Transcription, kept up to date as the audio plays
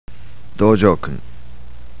道場君、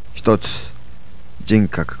一つ人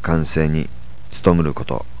格完成に努むるこ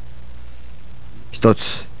と、一つ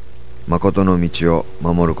誠の道を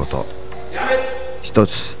守ること、一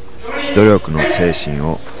つ努力の精神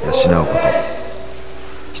を養うこと、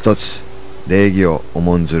一つ礼儀を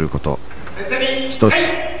重んずること、一つ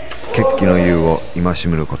決起の勇を戒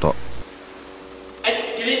むること。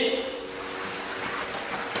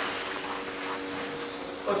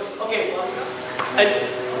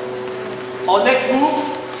Our next move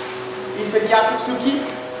is a Gyatsuki,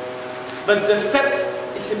 but the step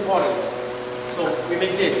is important. So we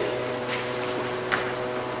make this.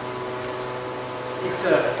 It's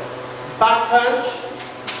a back punch,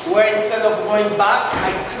 where instead of going back,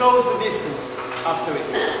 I close the distance after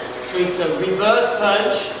it. So it's a reverse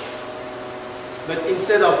punch, but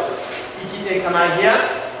instead of Ikite Kama here,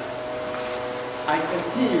 I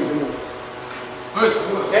continue the move.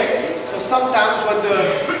 Okay? So sometimes when the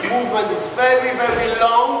movement is very, very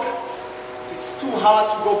long, it's too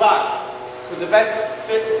hard to go back. So the best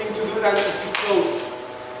thing to do then is to close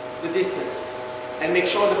the distance and make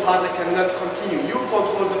sure the partner cannot continue. You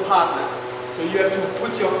control the partner. So you have to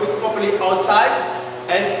put your foot properly outside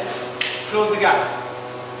and close the gap.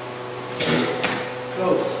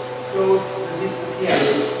 Close the distance here.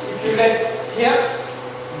 If you let here,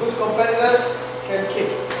 good competitors can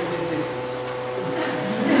kick in this distance.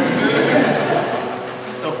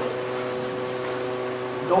 So,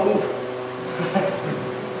 don't move.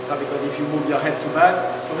 So because if you move your head too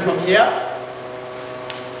bad, so from here,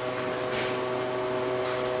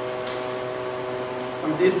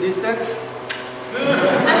 from this distance,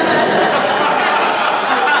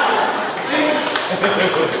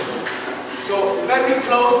 so very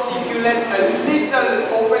close. If you let a little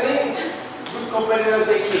opening, good competitors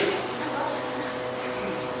they kick.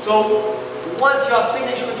 So once you are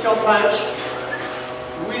finished with your punch,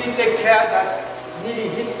 really take care that knee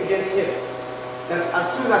hit against hip. That as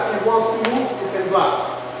soon as he wants to move, you can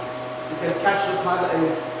grab. You can catch the partner and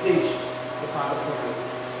clinch the partner properly.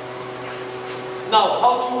 Now,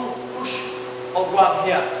 how to push or grab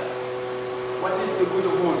here? What is the good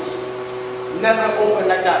rules? Never open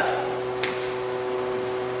like that.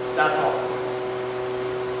 That's all.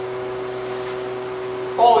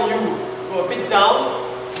 Or you go a bit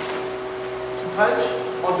down to punch,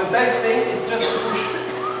 or the best thing is just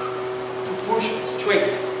to push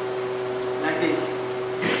straight, like this,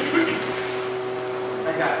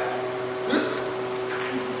 like that.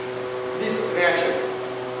 This reaction,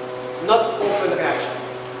 not open reaction.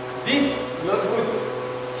 This not good.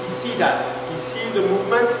 He see that. He see the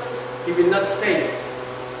movement. He will not stay.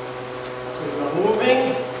 So you are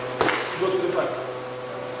moving. Go to the front.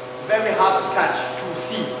 Very hard to catch. To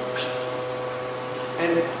see.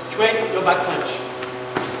 And straight your back punch.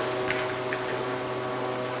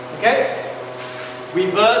 Okay?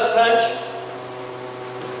 Reverse punch.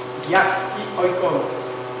 Gyatsuki oikono.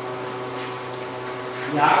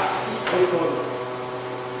 Gyatsuki oikono.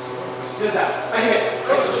 就这样，安全。